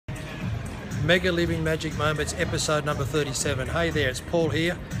Mega Living Magic Moments, episode number 37. Hey there, it's Paul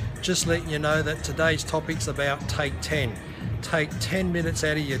here. Just letting you know that today's topic's about take 10. Take 10 minutes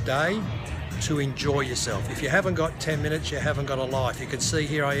out of your day to enjoy yourself. If you haven't got 10 minutes, you haven't got a life. You can see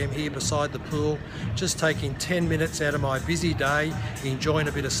here I am here beside the pool, just taking 10 minutes out of my busy day, enjoying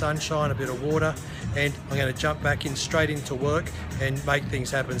a bit of sunshine, a bit of water, and I'm going to jump back in straight into work and make things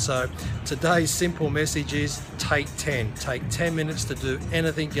happen. So today's simple message is take 10. Take 10 minutes to do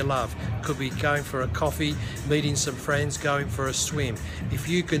anything you love. Could be going for a coffee, meeting some friends, going for a swim. If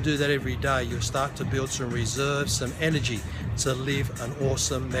you can do that every day, you'll start to build some reserves, some energy to live an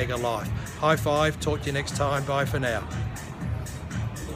awesome mega life. High five, talk to you next time, bye for now.